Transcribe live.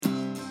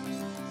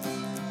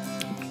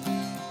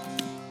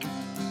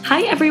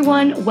Hi,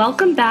 everyone.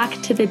 Welcome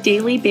back to the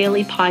Daily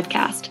Bailey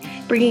podcast,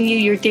 bringing you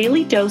your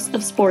daily dose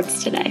of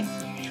sports today.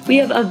 We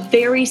have a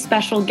very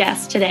special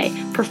guest today,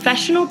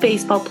 professional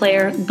baseball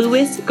player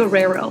Luis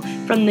Guerrero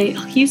from the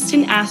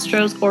Houston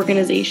Astros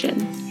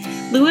organization.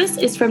 Luis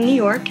is from New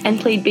York and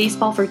played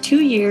baseball for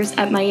 2 years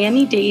at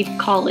Miami-Dade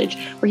College,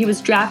 where he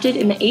was drafted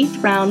in the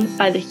 8th round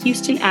by the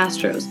Houston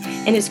Astros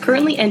and is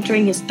currently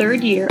entering his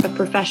 3rd year of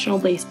professional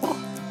baseball.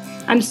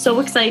 I'm so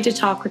excited to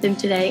talk with him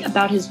today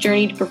about his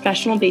journey to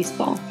professional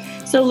baseball.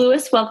 So,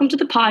 Luis, welcome to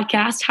the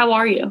podcast. How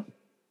are you?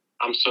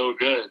 I'm so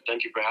good.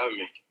 Thank you for having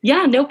me.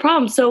 Yeah, no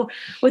problem. So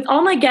with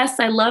all my guests,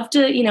 I love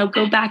to,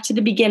 go back to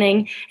the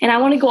beginning, and I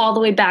want to go all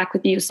the way back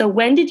with you. So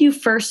when did you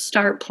first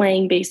start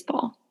playing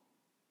baseball?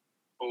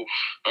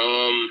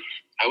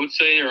 I would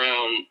say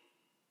around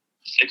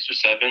 6 or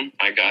 7.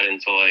 I got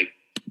into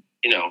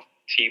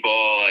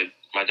T-ball.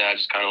 My dad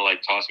just kind of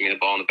tossed me the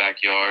ball in the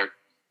backyard.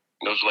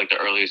 Those are the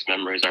earliest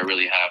memories I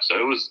really have.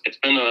 So it's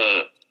been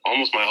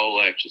almost my whole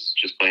life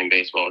just playing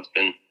baseball. It's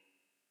been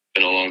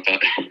a long time.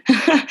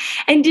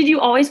 And did you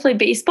always play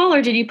baseball,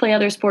 or did you play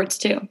other sports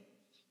too?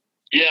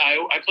 Yeah,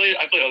 I played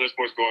other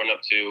sports growing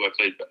up too. I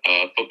played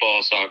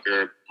football,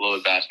 soccer, a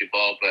little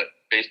basketball, but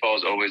baseball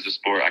was always a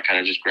sport I kind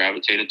of just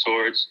gravitated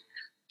towards,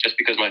 just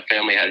because my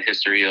family had a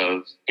history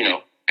of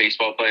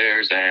baseball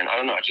players, and I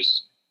don't know,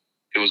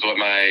 it was what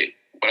I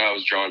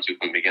was drawn to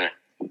from the beginning.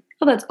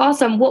 Oh, that's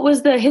awesome. What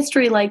was the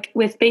history like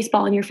with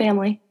baseball in your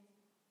family?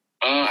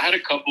 I had a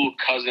couple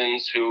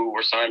cousins who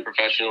were signed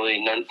professionally.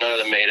 None of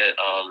them made it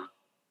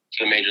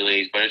to the major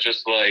leagues, but it's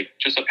just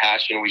a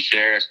passion we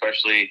share,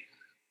 especially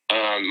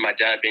my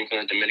dad being from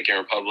the Dominican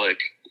Republic.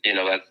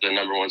 That's the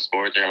number one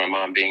sport there. My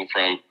mom being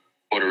from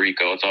Puerto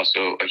Rico, it's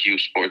also a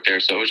huge sport there.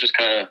 So it was just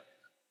kind of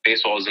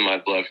baseball was in my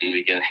blood from the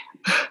beginning.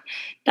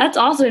 That's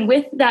awesome. And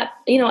with that,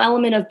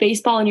 element of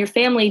baseball in your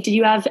family, did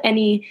you have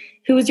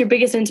who was your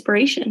biggest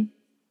inspiration?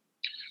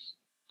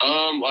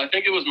 Well, I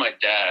think it was my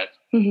dad.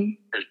 Mm-hmm.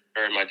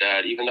 For my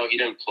dad, even though he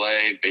didn't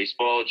play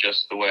baseball,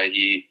 just the way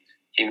he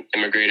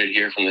immigrated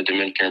here from the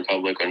Dominican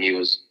Republic when he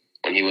was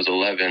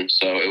 11.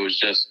 So it was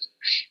just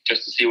to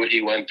see what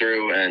he went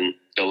through and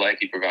the life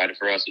he provided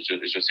for us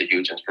is just a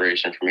huge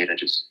inspiration for me to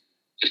just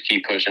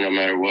keep pushing no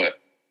matter what.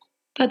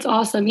 That's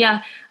awesome.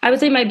 Yeah, I would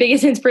say my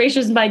biggest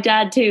inspiration is my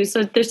dad too.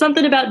 So there's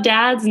something about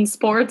dads and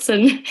sports,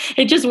 and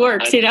it just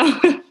works, They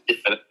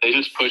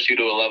just push you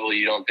to a level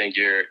you don't think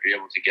you're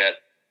able to get.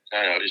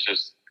 I don't know. It's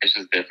just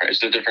different.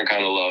 It's a different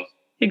kind of love.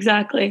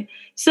 Exactly.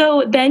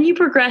 So then you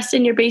progressed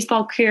in your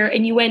baseball career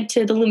and you went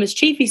to the Loomis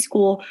Chaffee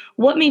School.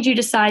 What made you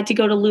decide to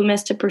go to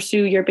Loomis to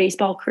pursue your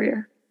baseball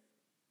career?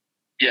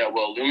 Yeah,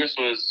 well, Loomis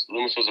was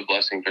a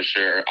blessing for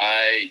sure.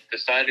 I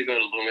decided to go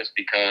to Loomis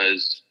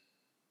because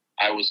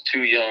I was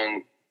too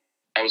young.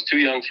 I was too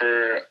young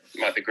for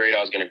the grade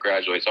I was going to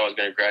graduate. So I was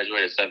going to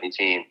graduate at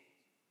 17.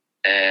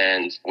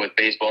 And with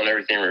baseball and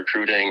everything,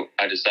 recruiting,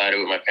 I decided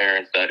with my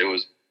parents that it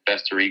was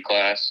best to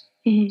reclass.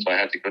 Mm-hmm. So I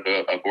had to go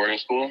to a boarding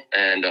school,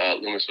 and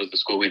Loomis was the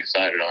school we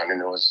decided on,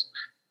 and it was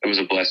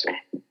a blessing.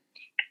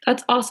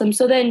 That's awesome.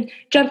 So then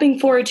jumping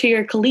forward to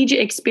your collegiate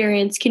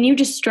experience, can you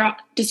just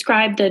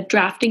describe the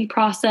drafting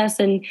process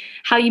and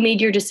how you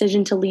made your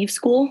decision to leave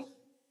school?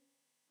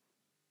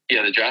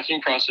 Yeah, the drafting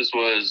process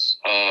was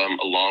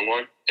a long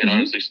one. It Mm-hmm.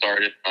 honestly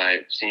started my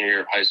senior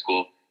year of high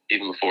school,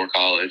 even before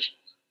college,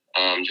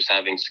 just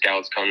having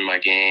scouts come to my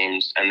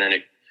games, and then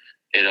it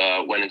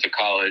went into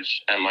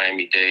college at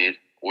Miami-Dade,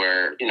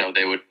 where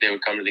they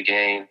would come to the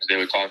games, they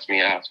would talk to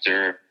me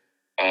after,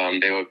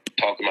 they would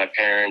talk with my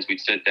parents, we'd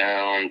sit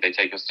down, they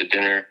take us to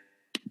dinner,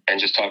 and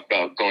just talk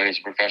about going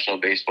into professional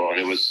baseball. And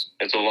it was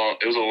a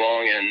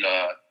long and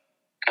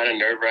kind of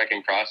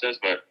nerve-wracking process,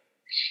 but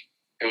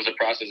it was a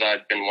process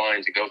I'd been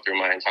wanting to go through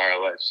my entire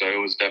life. So it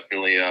was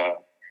definitely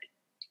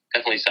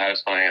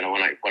satisfying. And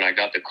when I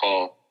got the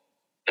call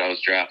that I was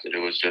drafted, it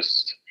was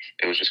just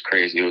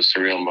crazy. It was a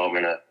surreal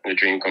moment, a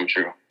dream come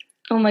true.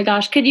 Oh my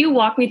gosh. Could you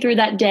walk me through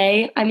that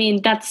day? I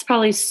mean, that's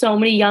probably so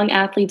many young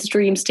athletes'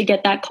 dreams to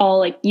get that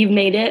call. You've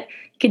made it.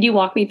 Could you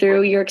walk me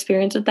through your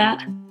experience with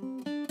that?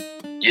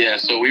 Yeah,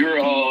 so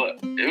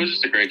it was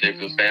just a great day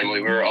for the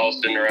family. We were all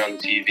sitting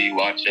around the TV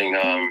watching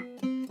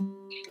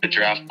the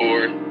draft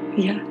board.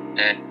 Yeah.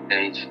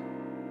 And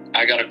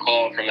I got a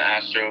call from the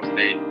Astros.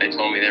 They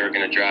told me they were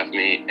going to draft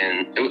me,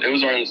 and it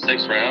was around the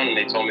 6th round, and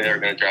they told me they were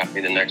going to draft me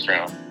the next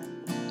round.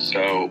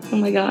 So oh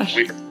my gosh.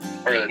 they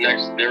were going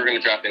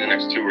to draft me the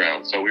next 2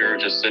 rounds. So we were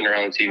just sitting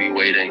around the TV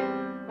waiting.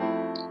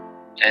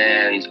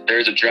 And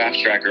there's a draft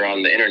tracker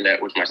on the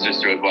internet, which my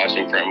sister was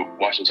watching from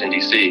Washington,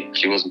 D.C.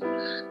 She wasn't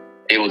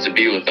able to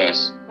be with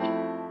us.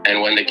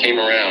 And when they came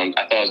around,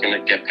 I thought I was going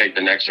to get picked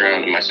the next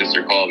round. And my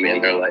sister called me,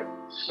 and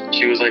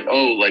she was like,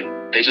 oh,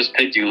 they just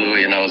picked you,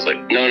 Louis. And I was like,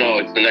 no,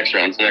 it's the next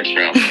round. It's the next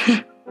round.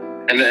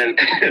 and then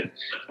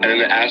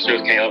the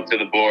Astros came up to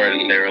the board,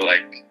 and they were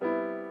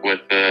with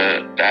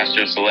the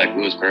Astros select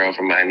Luis Guerrero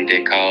from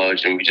Miami-Dade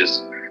College, and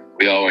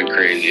we all went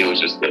crazy. It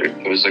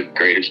was a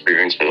great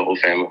experience for the whole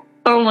family.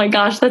 Oh my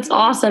gosh, that's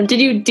awesome.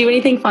 Did you do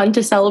anything fun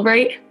to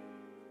celebrate?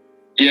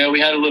 Yeah,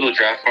 we had a little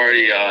draft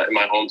party in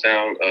my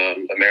hometown,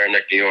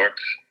 Mamaroneck, New York.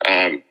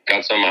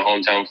 Got some of my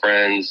hometown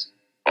friends,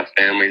 my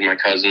family, my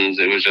cousins.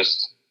 It was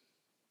just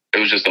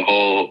a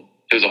whole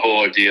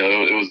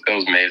ordeal. It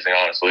was amazing,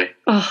 honestly.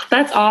 Oh,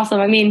 that's awesome.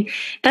 I mean,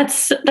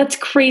 that's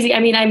crazy. I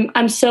mean,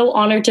 I'm so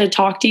honored to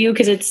talk to you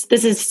because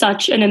this is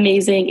such an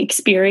amazing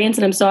experience,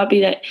 and I'm so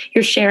happy that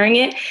you're sharing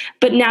it.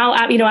 But now,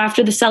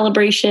 after the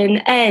celebration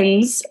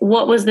ends,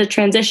 what was the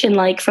transition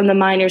like from the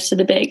minors to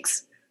the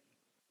bigs?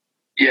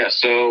 Yeah,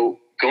 so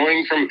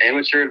going from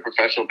amateur to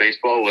professional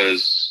baseball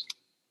was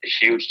a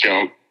huge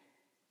jump.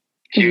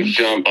 Huge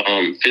jump,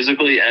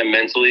 physically and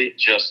mentally,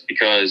 just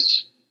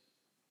because.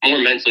 More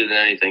mentally than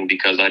anything,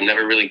 because I've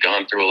never really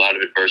gone through a lot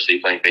of adversity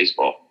playing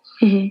baseball.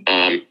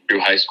 Through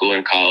high school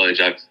and college,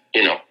 it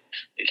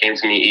came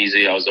to me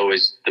easy. I was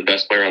always the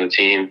best player on the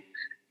team.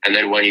 And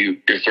then when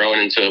you're thrown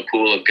into a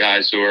pool of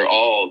guys who are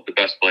all the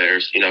best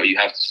players, you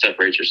have to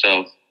separate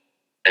yourself.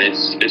 And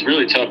it's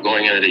really tough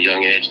going in at a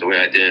young age the way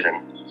I did.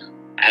 And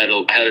I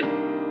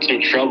had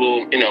some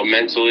trouble,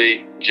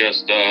 mentally,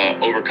 just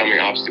overcoming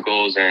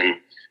obstacles and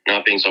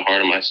not being so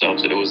hard on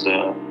myself. So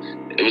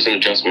it was an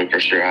adjustment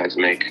for sure I had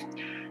to make.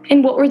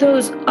 And what were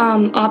those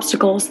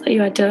obstacles that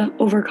you had to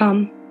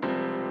overcome?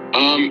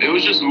 It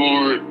was just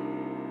more.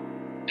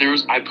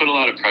 I put a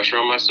lot of pressure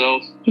on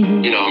myself.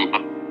 I'm a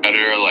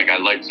competitor. Like, I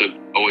like to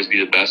always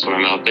be the best when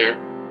I'm out there.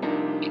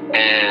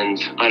 And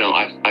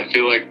I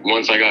feel like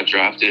once I got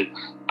drafted,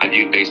 I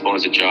viewed baseball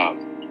as a job.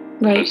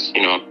 Right. Because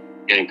I'm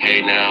getting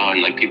paid now,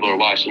 and like people are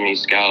watching me,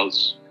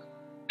 scouts,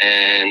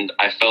 and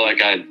I felt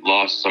like I'd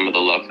lost some of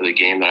the love for the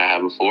game that I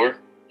had before.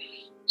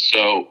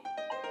 So.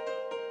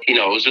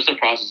 It was just a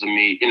process of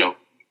me,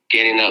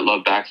 gaining that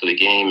love back for the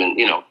game and,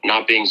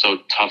 not being so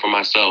tough on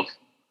myself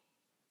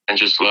and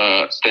just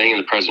staying in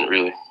the present,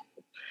 really.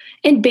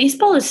 And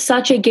baseball is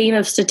such a game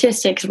of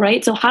statistics,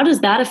 right? So how does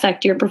that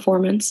affect your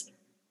performance?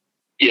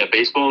 Yeah,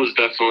 baseball is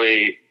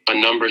definitely a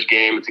numbers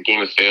game. It's a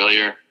game of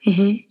failure.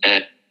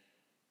 And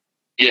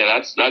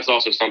yeah, that's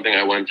also something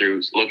I went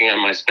through, looking at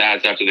my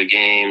stats after the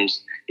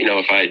games.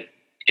 If I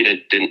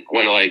didn't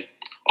went like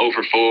 0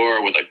 for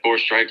 4 with like 4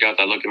 strikeouts,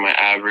 I look at my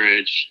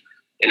average.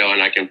 And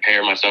I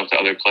compare myself to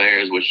other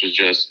players,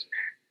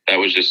 that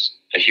was just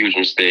a huge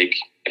mistake.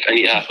 If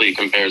any athlete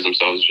compares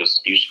themselves,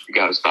 you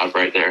got to stop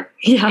right there.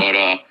 Yeah.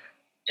 But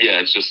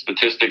it's just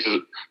statistics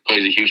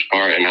plays a huge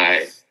part, and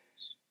I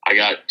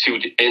got too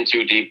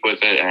deep with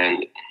it,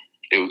 and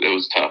it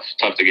was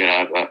tough to get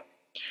out of that.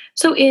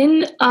 So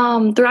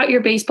throughout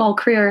your baseball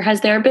career,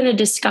 has there been a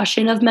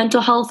discussion of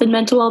mental health and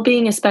mental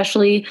well-being,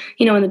 especially,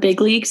 in the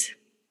big leagues?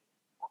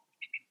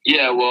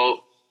 Yeah,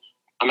 well,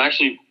 I'm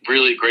actually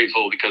really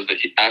grateful because the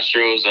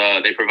Astros,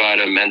 they provide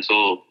a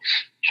mental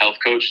health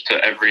coach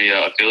to every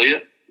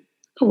affiliate.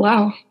 Oh,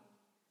 wow.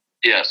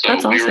 Yeah, so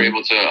that's we awesome. were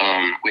able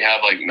to, we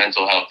have like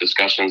mental health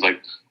discussions like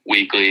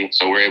weekly.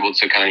 So we're able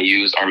to kind of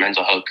use our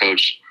mental health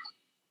coach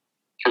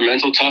for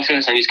mental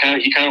toughness. And he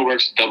kind of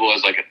works double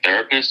as like a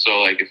therapist. So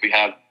like even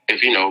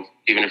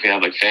if we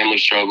have like family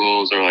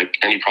struggles or like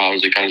any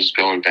problems, we kind of just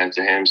go and vent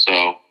to him.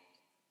 So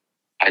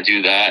I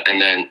do that,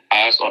 and then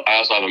I also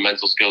have a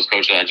mental skills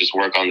coach that I just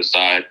work on the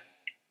side.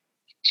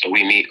 So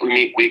we meet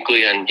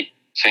weekly, and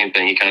same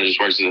thing. He kind of just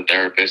works as a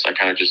therapist. I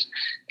kind of just,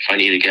 if I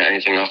need to get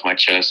anything off my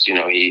chest,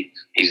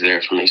 he's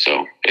there for me.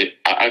 So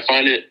I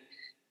find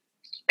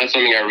that's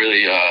something I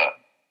really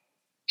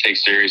take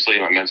seriously,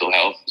 my mental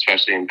health,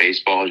 especially in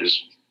baseball.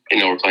 Just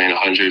we're playing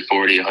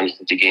 140,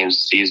 150 games a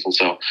season,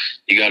 so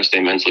you got to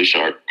stay mentally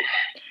sharp.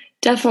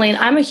 Definitely. And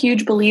I'm a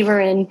huge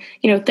believer in,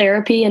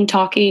 therapy and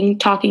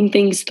talking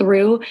things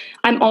through.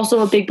 I'm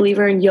also a big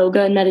believer in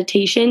yoga and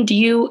meditation. Do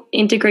you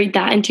integrate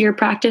that into your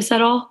practice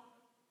at all?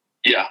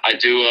 Yeah, I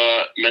do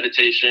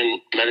meditation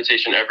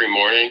every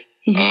morning.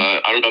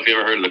 I don't know if you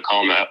ever heard of the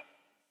Calm app.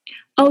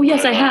 Oh,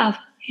 yes, I have.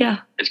 Yeah.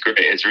 It's great.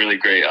 It's really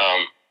great.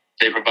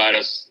 The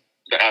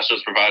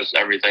Astros provide us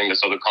everything.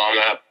 So the Calm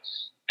app,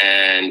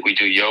 and we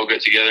do yoga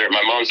together.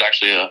 My mom's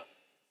actually a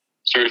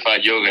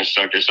certified yoga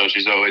instructor, so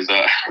she's always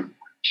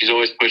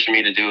pushing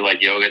me to do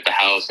like yoga at the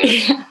house, and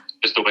it's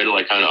just a way to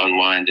like kind of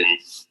unwind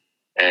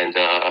and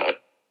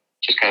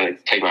just kind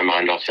of take my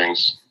mind off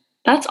things.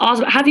 That's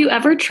awesome. Have you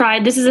ever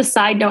tried, this is a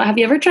side note, have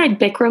you ever tried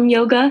Bikram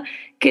yoga?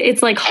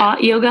 It's like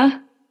hot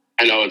yoga.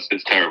 I know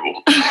it's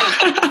terrible.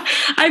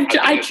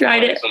 I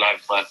tried it. And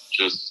I've left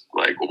just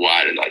like,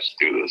 why did I just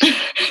do this?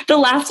 The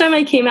last time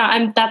I came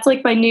out, that's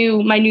like my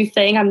new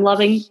thing. I'm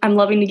loving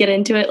to get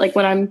into it, like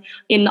when I'm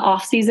in the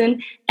off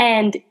season.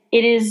 And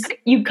it is,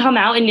 you come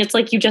out and it's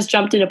like you just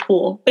jumped in a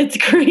pool. It's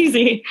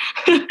crazy.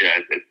 Yeah,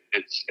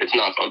 it's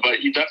not fun,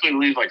 but you definitely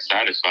leave like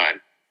satisfied.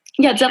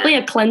 Yeah, it's definitely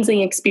a cleansing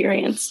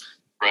experience.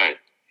 Right.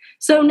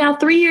 So now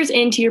 3 years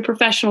into your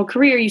professional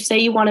career, you say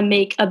you want to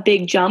make a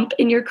big jump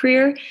in your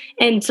career.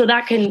 And so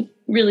that can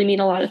really mean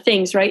a lot of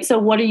things, right? So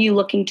what are you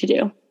looking to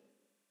do?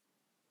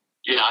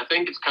 Yeah, I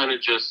think it's kind of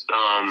just,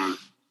 I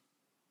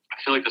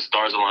feel like the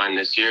stars aligned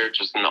this year,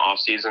 just in the off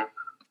season.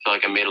 I feel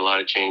like I made a lot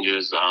of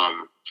changes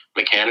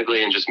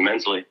mechanically and just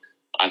mentally.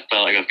 I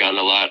felt like I've gotten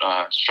a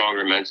lot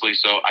stronger mentally.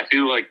 So I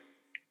feel like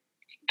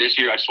this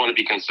year I just want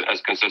to be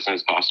as consistent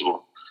as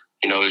possible.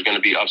 There's going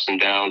to be ups and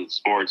downs in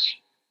sports,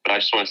 but I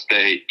just want to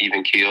stay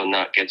even keel,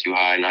 not get too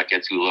high, not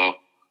get too low.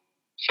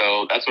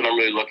 So that's what I'm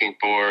really looking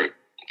forward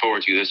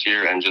to this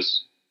year. And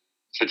just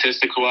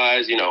statistics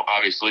wise,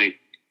 obviously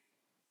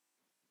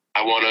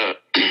I want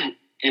to,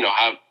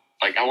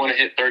 I want to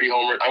hit 30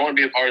 homers. I want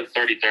to be a part of the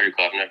 30-30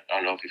 club. I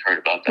don't know if you've heard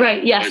about that.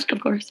 Right. Yes,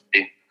 of course.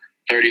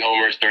 30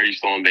 homers, 30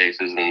 stolen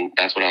bases. And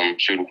that's what I'm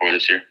shooting for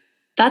this year.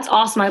 That's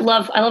awesome. I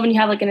love when you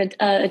have like an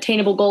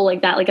attainable goal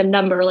like that, like a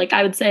number. Like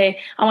I would say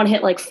I want to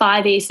hit like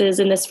 5 aces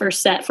in this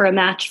first set for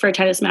a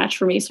tennis match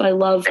for me. So I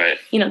love, that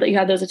you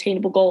have those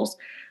attainable goals.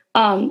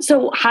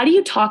 So how do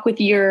you talk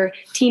with your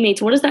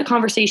teammates? What does that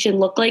conversation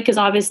look like? Because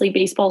obviously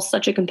baseball is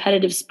such a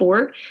competitive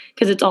sport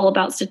because it's all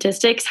about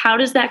statistics. How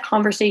does that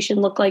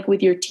conversation look like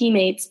with your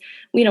teammates?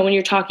 When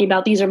you're talking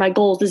about these are my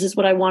goals, this is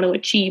what I want to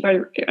achieve.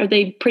 Are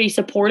they pretty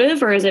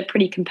supportive or is it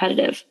pretty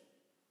competitive?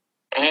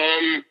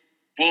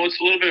 Well,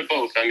 it's a little bit of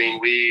both. I mean,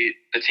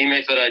 the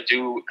teammates that I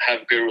do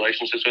have good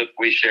relationships with,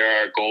 we share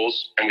our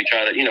goals and we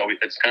try to,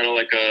 it's kind of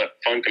like a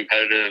fun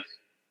competitive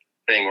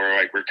thing where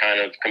like we're kind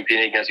of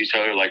competing against each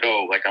other. Like,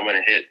 I'm going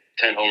to hit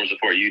 10 homers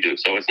before you do.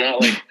 So it's not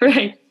like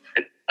right.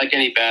 It's like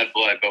any bad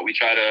blood, but we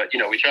try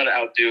to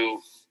outdo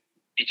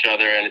each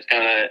other, and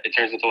it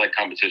turns into like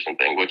competition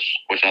thing, which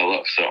I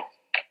love. So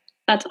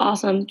that's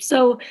awesome.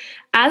 So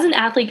as an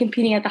athlete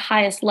competing at the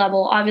highest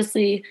level,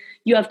 obviously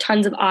you have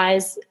tons of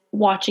eyes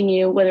watching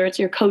you, whether it's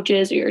your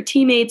coaches or your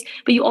teammates,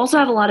 but you also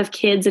have a lot of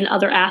kids and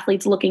other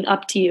athletes looking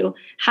up to you.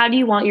 How do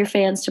you want your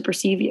fans to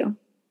perceive you?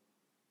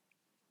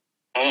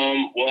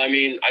 Well, I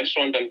mean, I just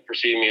want them to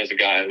perceive me as a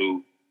guy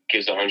who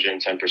gives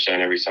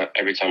 110%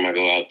 every time I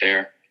go out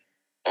there.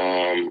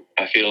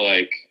 I feel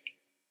like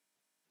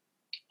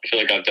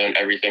I've done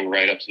everything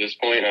right up to this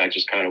point, and I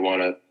just kind of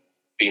want to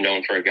be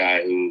known for a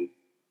guy who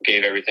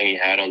gave everything he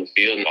had on the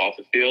field and off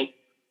the field.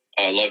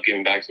 I love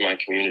giving back to my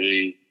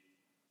community.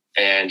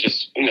 And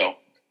just,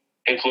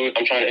 influence.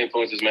 I'm trying to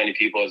influence as many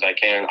people as I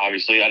can.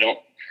 Obviously,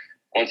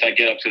 once I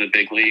get up to the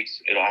big leagues,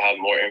 I'll have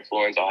more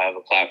influence. I'll have a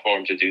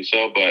platform to do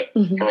so. But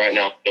for right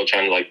now, I'm still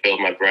trying to like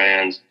build my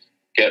brand,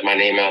 get my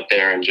name out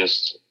there and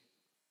just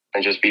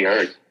be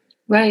heard.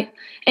 Right.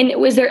 And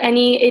was there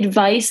any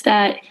advice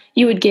that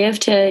you would give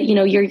to,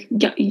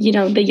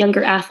 the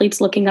younger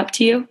athletes looking up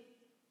to you?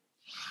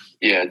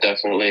 Yeah,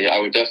 definitely. I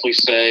would definitely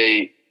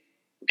say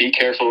be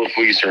careful with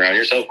who you surround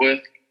yourself with.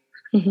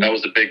 Mm-hmm. That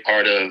was a big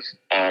part of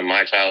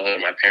my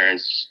childhood. My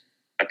parents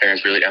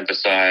really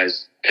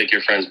emphasized pick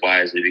your friends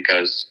wisely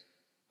because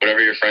whatever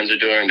your friends are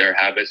doing, their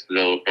habits,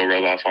 they'll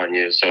rub off on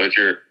you. So if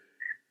you're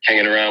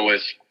hanging around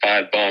with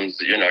 5 bums,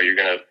 you're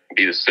going to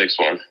be the 6th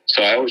one.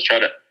 So I always try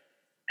to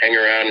hang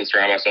around and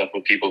surround myself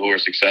with people who are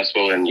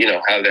successful and,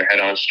 have their head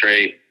on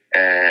straight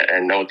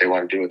and know what they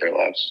want to do with their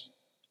lives.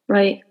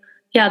 Right.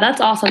 Yeah,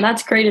 that's awesome.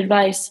 That's great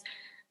advice.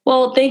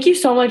 Well, thank you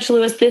so much,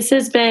 Lewis. This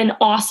has been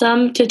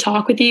awesome to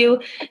talk with you.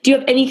 Do you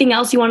have anything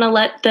else you want to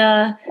let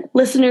the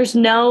listeners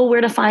know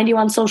where to find you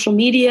on social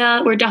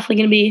media? We're definitely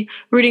going to be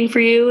rooting for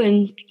you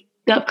in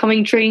the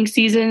upcoming training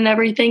season and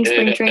everything,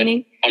 spring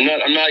training. I'm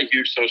not a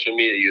huge social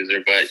media user,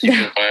 but you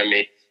can find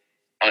me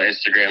on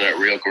Instagram at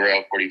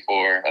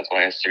Guerrero44. That's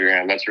my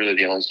Instagram. That's really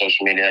the only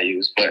social media I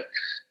use, but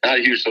not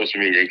a huge social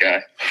media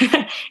guy.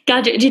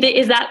 Gotcha.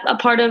 Is that a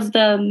part of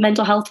the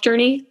mental health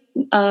journey?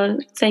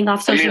 Saying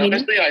off social media?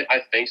 Honestly, I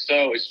think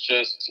so. It's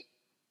just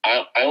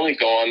I only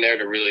go on there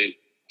to really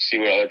see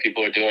what other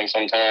people are doing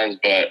sometimes,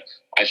 but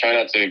I try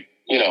not to.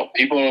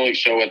 People don't really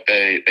show what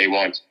they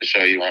want to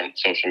show you on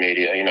social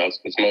media.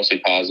 It's mostly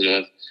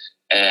positive,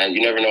 and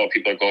you never know what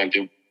people are going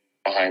through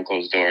behind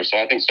closed doors. So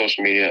I think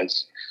social media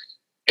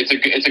it's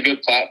a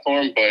good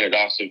platform, but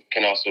it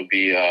can also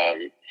be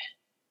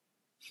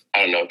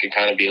it can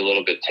kind of be a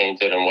little bit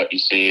tainted on what you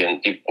see and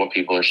what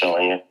people are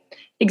showing you.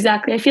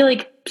 Exactly. I feel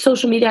like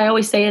social media, I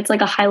always say it's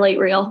like a highlight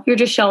reel. You're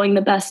just showing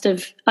the best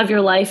of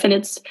your life and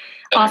it's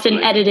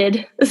often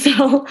edited.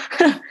 So,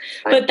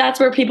 but that's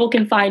where people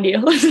can find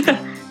you.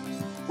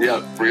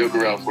 Yeah, Real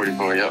Guerrero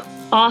 44, yep.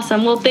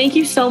 Awesome. Well, thank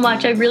you so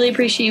much. I really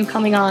appreciate you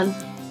coming on.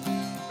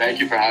 Thank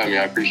you for having me.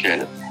 I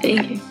appreciate it.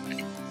 Thank you.